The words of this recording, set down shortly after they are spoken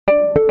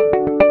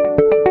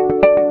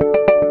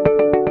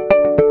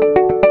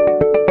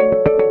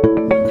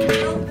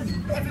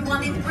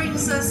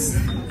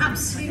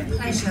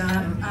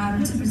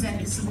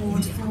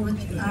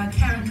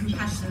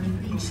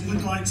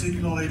would like to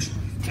acknowledge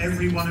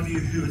every one of you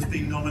who has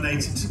been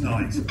nominated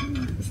tonight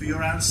for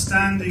your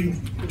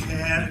outstanding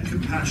care and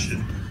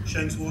compassion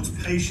shown towards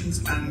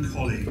patients and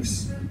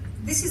colleagues.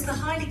 This is the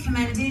highly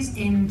commended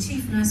in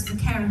Chief Nurse for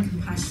Care and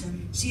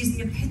Compassion. She is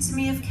the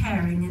epitome of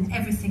caring and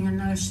everything a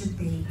nurse should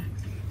be.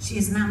 She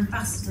is an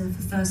ambassador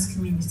for First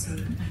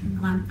Community,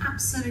 and I'm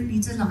absolutely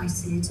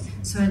delighted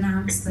to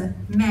announce that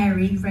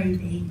Mary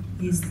Raby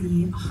is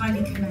the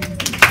highly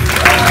commended.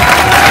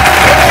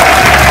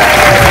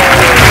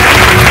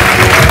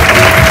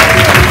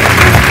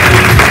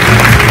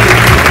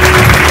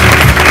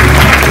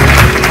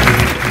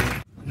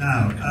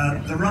 Now,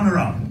 the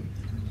runner-up.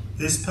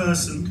 This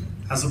person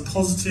has a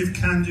positive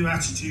can-do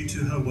attitude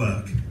to her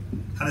work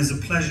and is a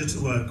pleasure to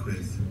work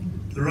with.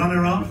 The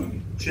runner-up,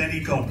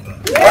 Jenny Godber.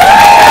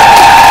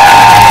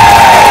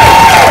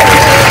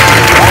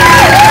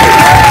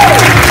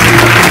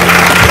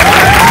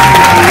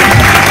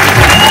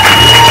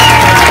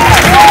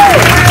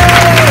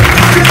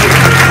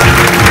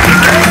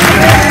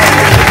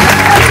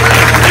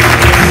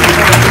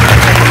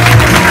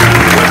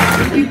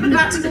 We're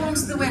about to go on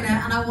to the winner,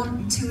 and I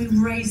want to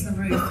raise the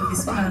roof for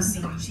this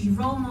person. She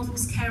role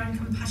models care and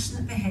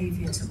compassionate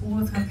behaviour to all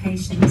of her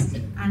patients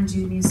and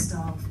junior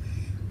staff.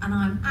 And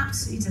I'm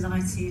absolutely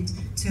delighted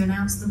to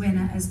announce the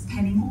winner as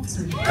Penny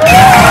Morton.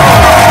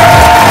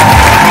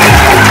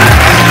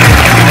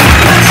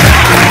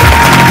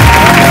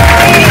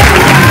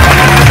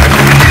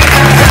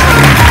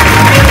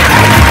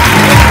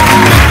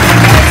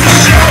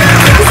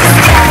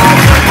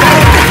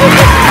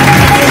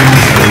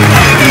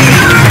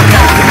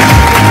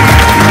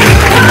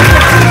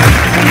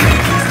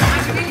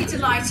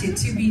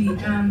 To be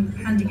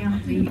handing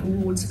out the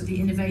awards for the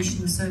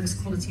Innovation and Service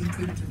Quality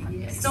Improvement of the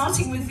Year.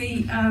 Starting with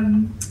the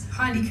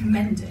highly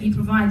commended, he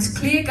provides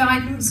clear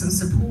guidance and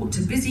support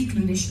to busy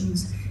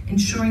clinicians,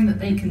 ensuring that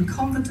they can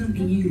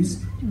confidently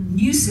use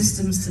new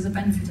systems to the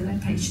benefit of their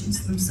patients,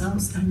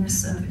 themselves and their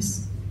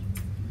service.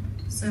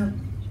 So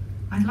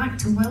I'd like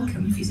to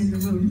welcome, if he's in the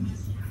room,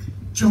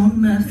 John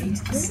Murphy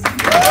to the stage.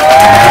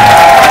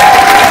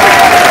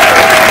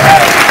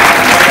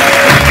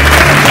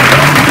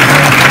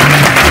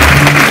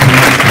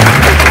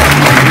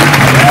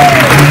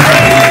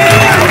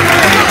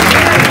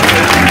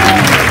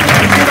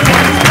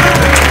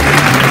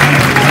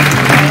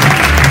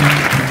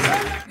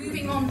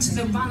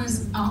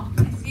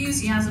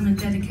 Enthusiasm and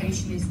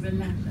dedication is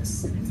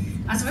relentless.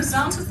 As a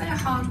result of their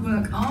hard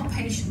work, our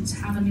patients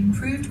have an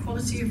improved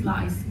quality of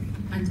life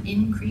and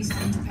increased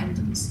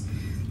independence.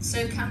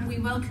 So can we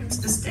welcome to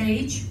the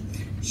stage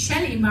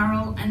Shelley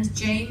Murrell and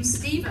James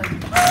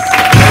Stevens.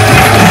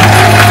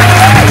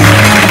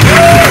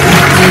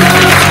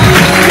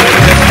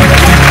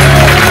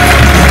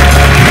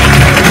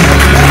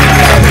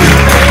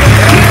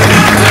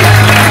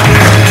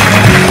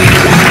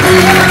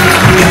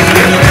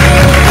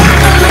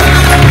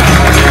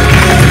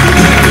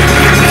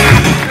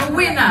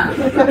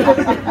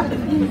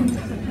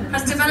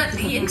 Has developed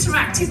the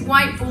interactive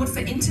whiteboard for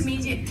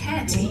intermediate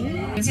care team.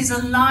 It is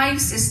a live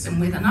system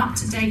with an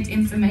up-to-date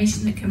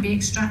information that can be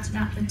extracted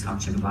at the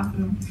touch of a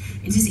button.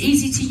 It is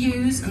easy to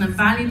use and a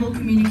valuable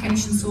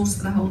communication source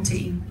for the whole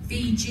team.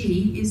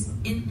 VG is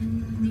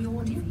in the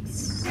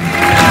audience.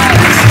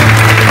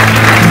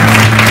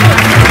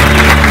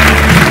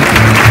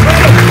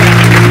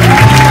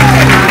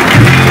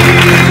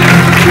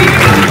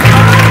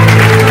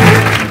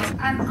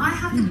 I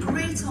have the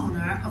great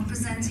honour of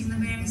presenting the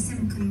Mary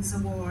Simpkins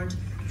Award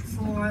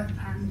for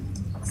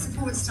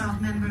Support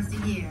Staff Member of the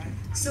Year.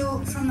 So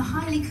from the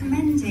highly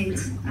commended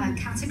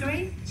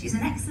category, she's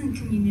an excellent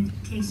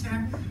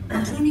communicator,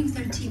 not only with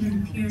her team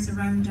and peers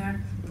around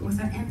her, but with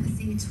her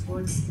empathy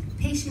towards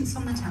patients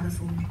on the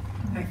telephone.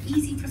 Her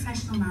easy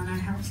professional manner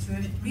helps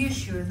to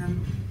reassure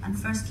them, and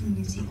First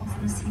Community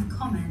often receive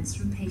comments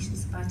from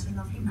patients about her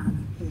lovely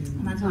manner.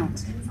 And I'd like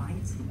to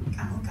invite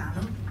Carol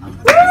Gallo up.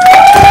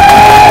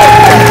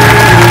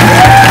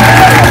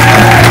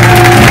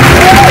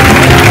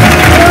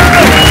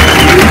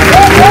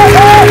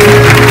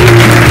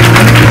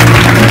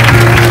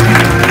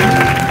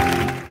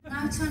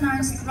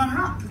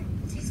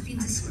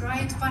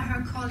 By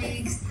her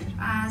colleagues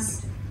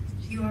as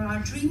you are our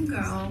dream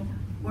girl,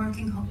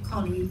 working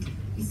colleague.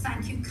 We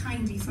thank you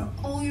kindly for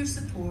all your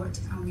support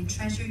and we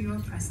treasure your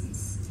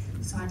presence.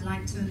 So I'd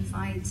like to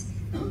invite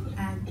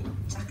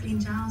Jackie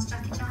Giles to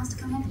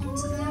come up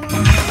onto the...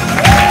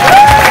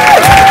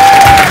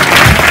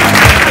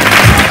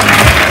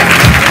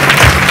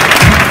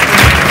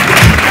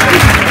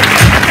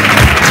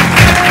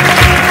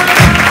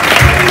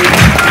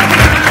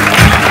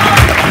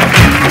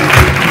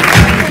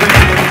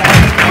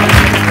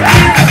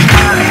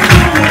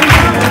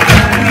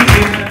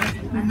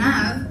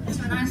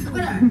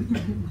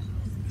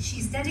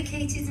 She's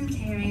dedicated and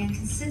caring and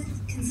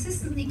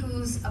consistently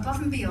goes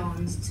above and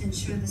beyond to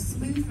ensure the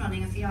smooth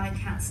running of the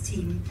ICATS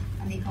team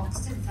and the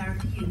Oxted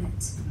Therapy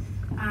Unit.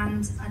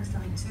 And I'd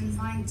like to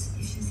invite,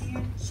 if she's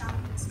here,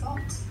 Charlotte Scott.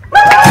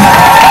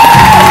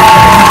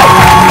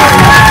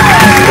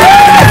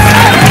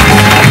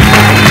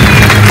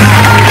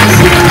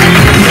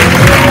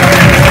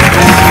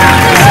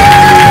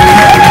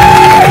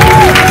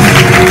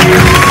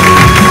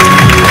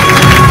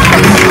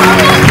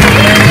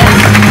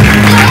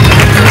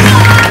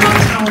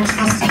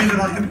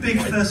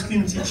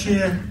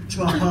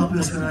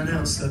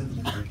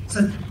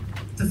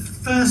 the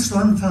first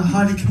one for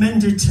highly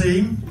commended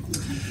team.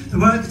 The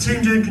work the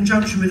team do in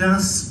conjunction with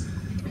us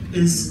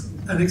is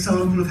an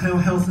example of how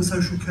health and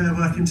social care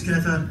working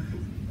together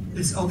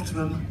is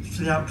optimum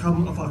for the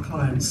outcome of our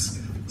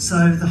clients.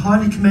 So the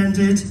highly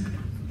commended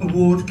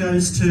award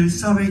goes to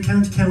Surrey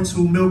County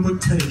Council Millbrook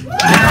team.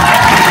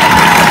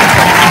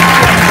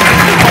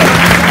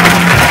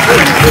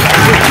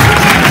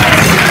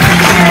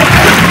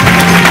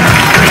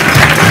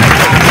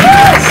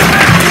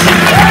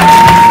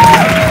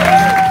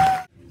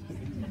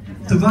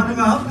 The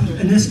runner-up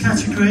in this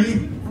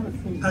category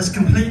has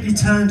completely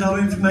turned our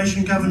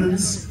information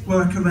governance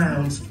work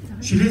around.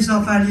 She lives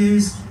our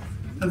values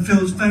and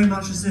feels very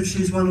much as if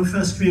she's one of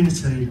First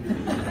Community.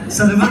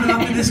 So the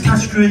runner-up in this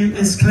category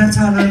is Colette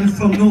Allen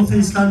from North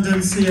East London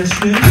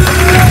CSU.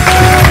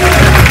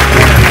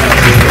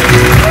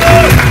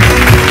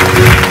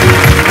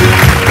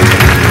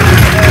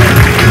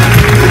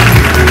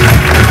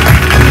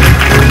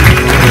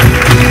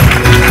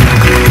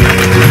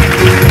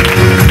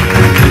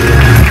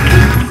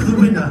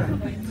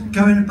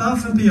 Going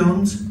above and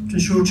beyond to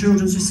ensure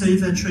children receive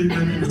their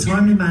treatment in a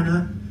timely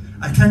manner,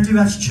 a can-do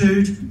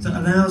attitude that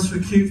allows for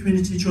acute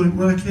community joint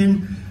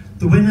working.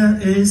 The winner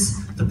is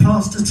the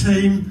plaster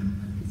team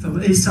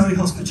from East Surrey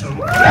Hospital.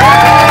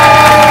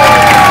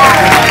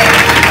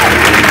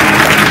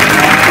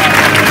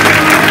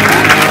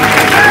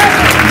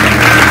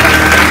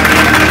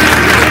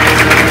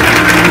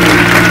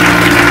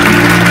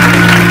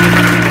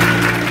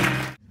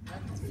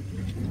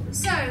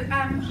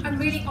 I'm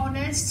really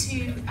honoured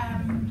to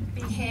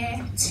be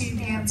here to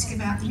be able to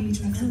give out the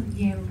Leader of the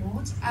Year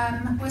award.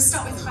 We'll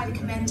start with highly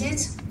commended.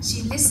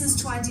 She listens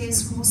to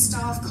ideas from all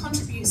staff,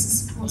 contributes and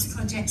supports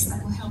projects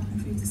that will help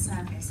improve the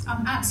service.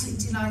 I'm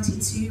absolutely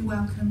delighted to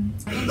welcome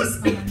Linda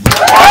Smallman.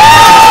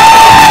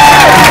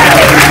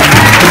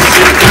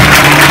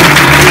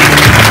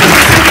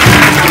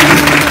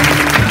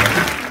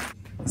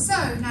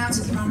 So now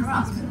to the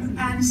runner-up,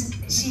 and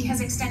she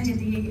has extended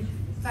the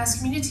First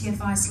Community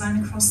Advice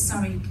line across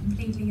Surrey,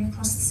 completely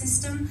across the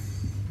system,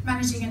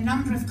 managing a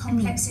number of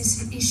complex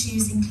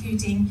issues,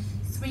 including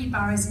 3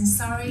 boroughs in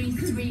Surrey,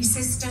 3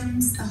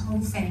 systems, the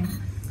whole thing.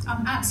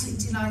 I'm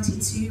absolutely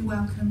delighted to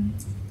welcome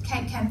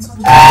Kate Kent on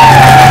to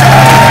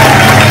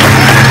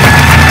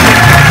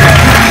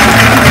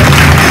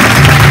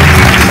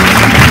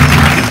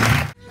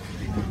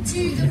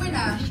the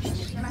winner.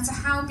 No matter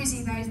how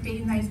busy they've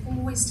been, they've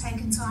always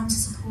taken time to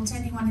support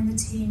anyone in the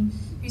team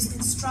who's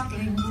been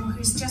struggling or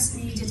who's just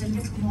needed a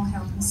little more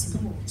help and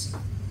support.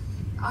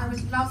 I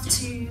would love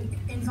to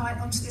invite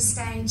onto the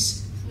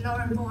stage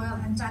Lauren Boyle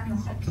and Daniel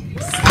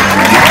Hopkins.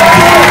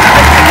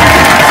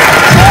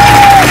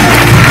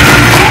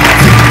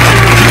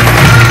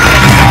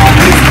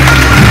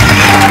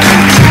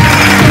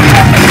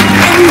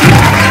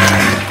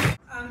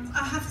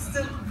 I have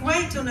the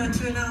great honour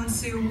to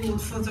announce the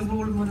award for the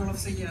Role Model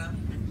of the Year.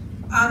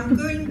 I'm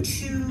going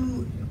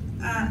to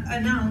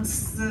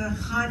announce the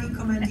highly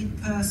commended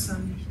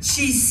person.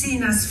 She's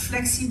seen as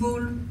flexible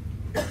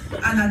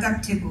and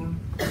adaptable,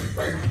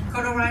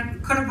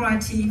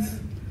 collaborative,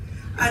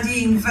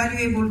 adding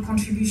valuable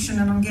contribution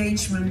and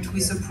engagement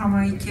with the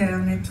primary care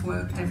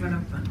network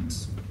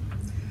development.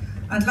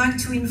 I'd like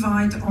to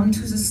invite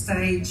onto the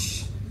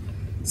stage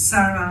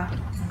Sarah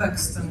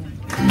Buxton.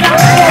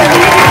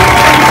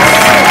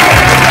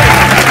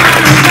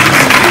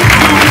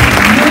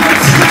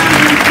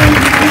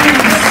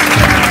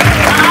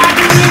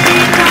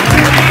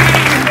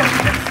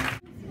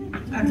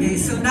 Okay,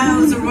 so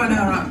now the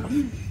runner-up.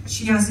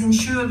 She has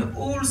ensured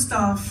all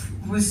staff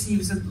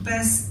receive the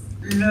best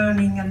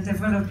learning and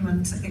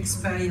development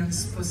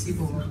experience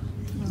possible.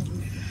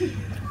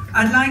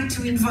 I'd like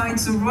to invite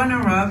the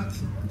runner-up,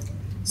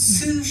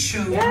 Sue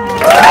Shaw.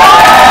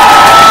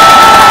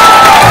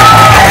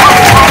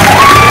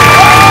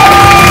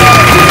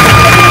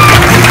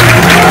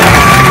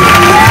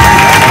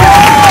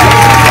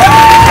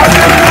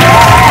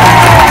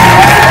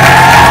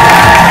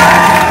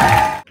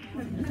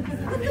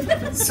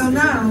 So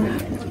now,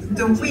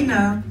 the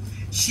winner,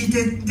 she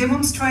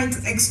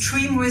demonstrates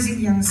extreme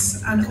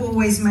resilience and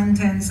always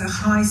maintains a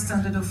high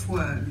standard of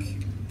work.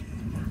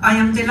 I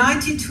am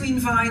delighted to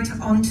invite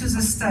onto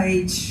the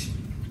stage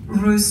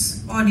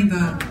Ruth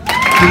Oliver.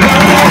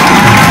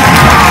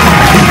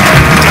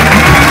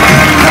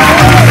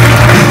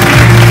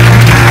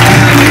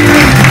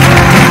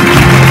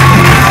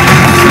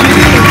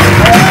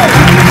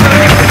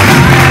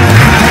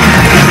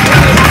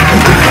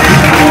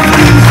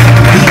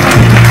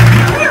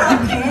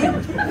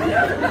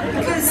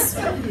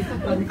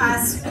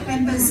 As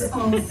members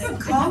of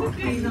COG,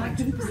 we like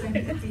to present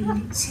the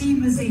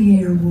Team of the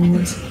Year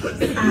award,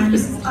 and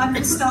I'm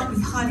going to start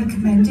with highly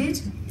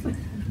commended.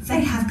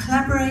 They have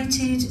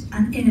collaborated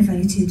and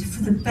innovated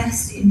for the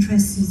best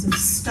interests of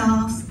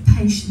staff,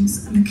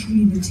 patients and the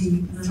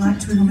community. I'd like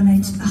to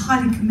nominate the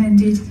highly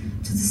commended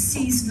to the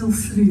seasonal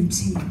flu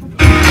team.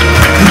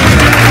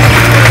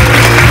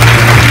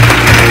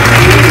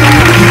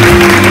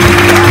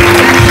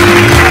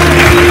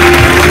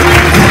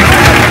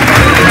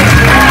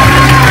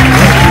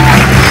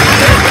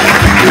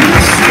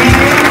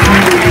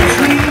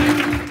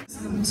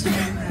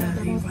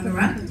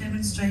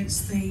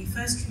 the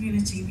First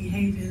Community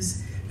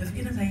behaviours of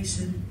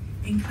innovation,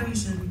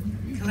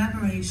 inclusion,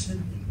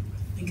 collaboration,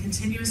 and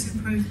continuous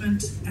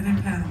improvement and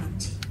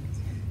empowerment.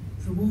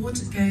 The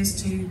award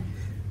goes to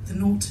the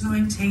 0 to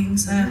 19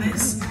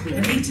 service,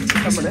 Elite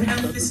Education,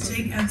 Health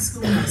Visiting and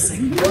School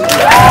Nursing.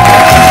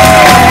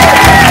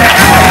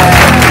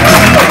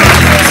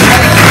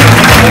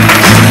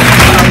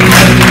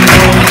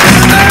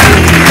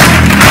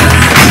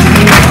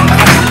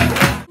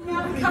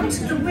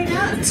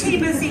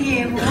 Team of the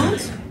Year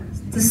Award.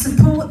 The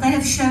support they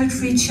have showed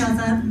for each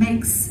other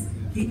makes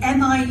the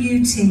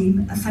MIU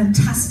team a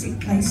fantastic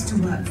place to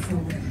work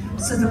for.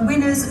 So the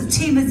winners of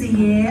Team of the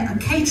Year are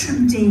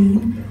Caterham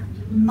Dean,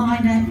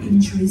 Minor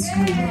Injuries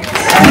Unit.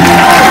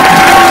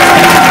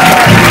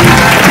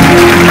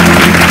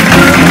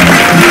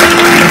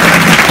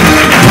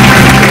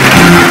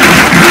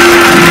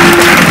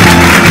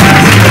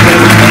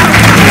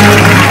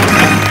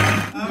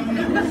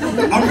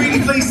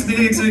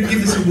 To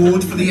give this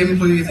award for the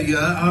Employee of the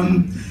Year.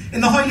 In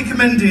the Highly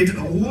Commended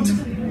Award,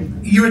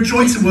 you're a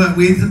joy to work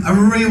with,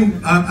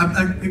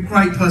 a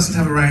great person to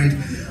have around.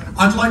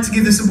 I'd like to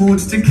give this award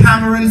to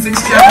Cameron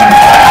Fitzgerald.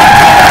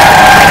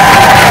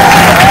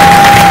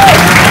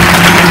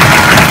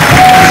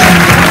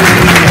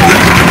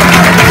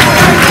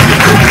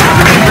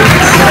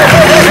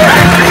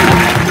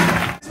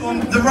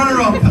 The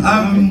runner-up,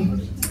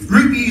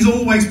 Ruby is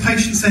always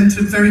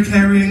patient-centred, very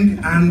caring,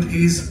 and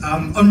is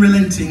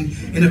unrelenting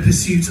in a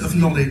pursuit of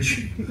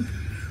knowledge.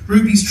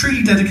 Ruby's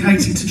truly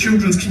dedicated to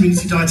children's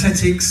community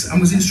dietetics and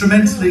was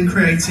instrumental in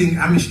creating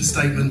our mission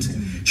statement,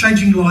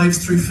 changing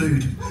lives through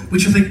food,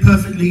 which I think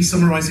perfectly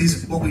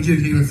summarises what we do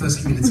here in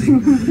First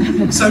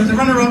Community. So the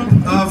runner-up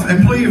of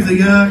Employee of the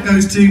Year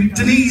goes to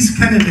Denise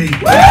Kennedy.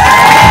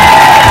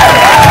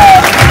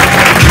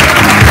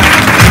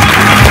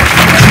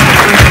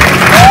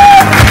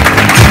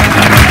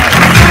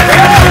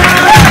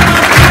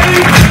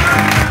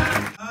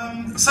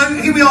 So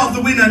here we are,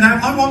 the winner. Now,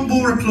 I want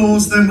more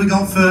applause than we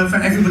got for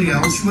everybody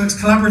else. She works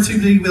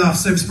collaboratively with our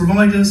service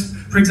providers,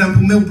 for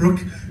example, Millbrook,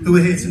 who are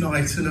here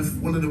tonight and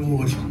have won an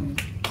award.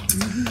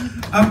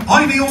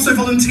 Ivy also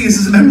volunteers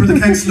as a member of the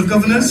Council of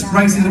Governors,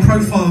 raising the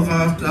profile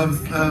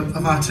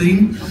of our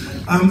team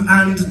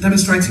and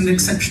demonstrating an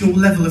exceptional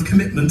level of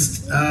commitment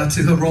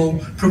to her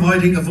role,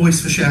 providing a voice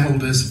for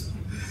shareholders.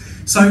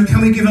 So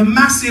can we give a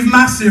massive,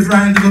 massive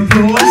round of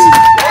applause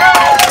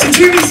to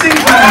Julie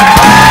Sinclair?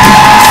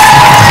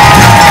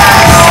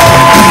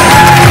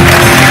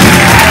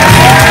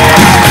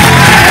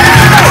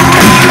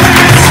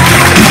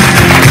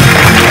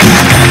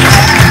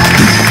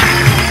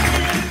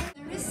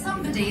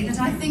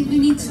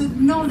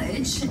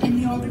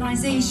 In the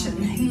organisation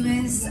who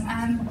is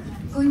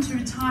going to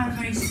retire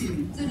very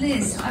soon. So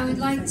Liz, I would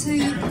like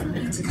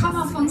to come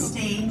up on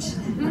stage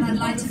and I'd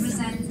like to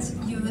present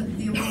you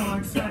the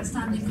award for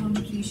outstanding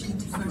contribution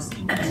to First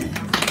Community.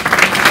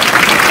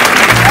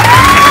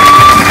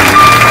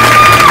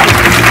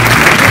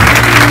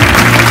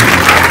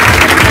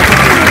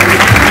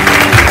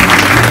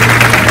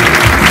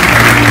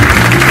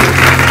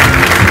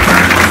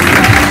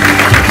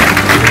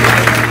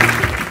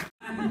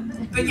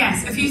 But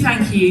yes, a few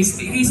thank yous.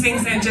 These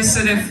things don't just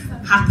sort of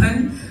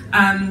happen.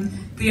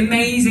 The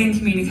amazing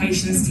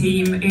communications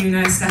team,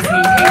 Una,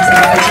 Stephanie,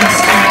 Katie,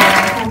 just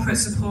corporate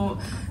support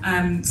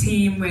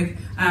team with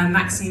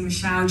Maxine,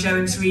 Michelle, Joe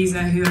and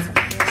Teresa, who have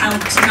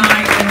helped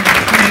tonight.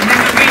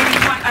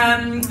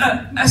 And,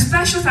 really a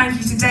special thank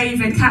you to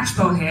David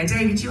Catchpole here.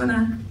 David, do you want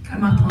to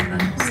come up on the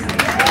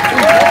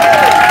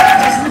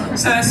stage?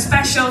 So a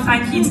special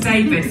thank you to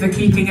David for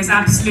keeping us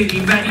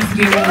absolutely ready for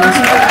the awards.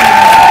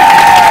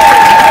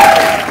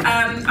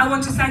 I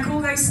want to thank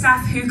all those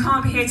staff who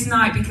can't be here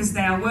tonight because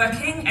they are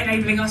working,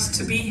 enabling us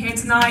to be here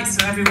tonight.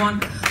 So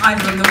everyone,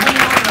 either on the wall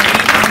or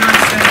on the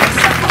night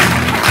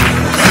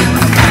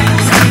service.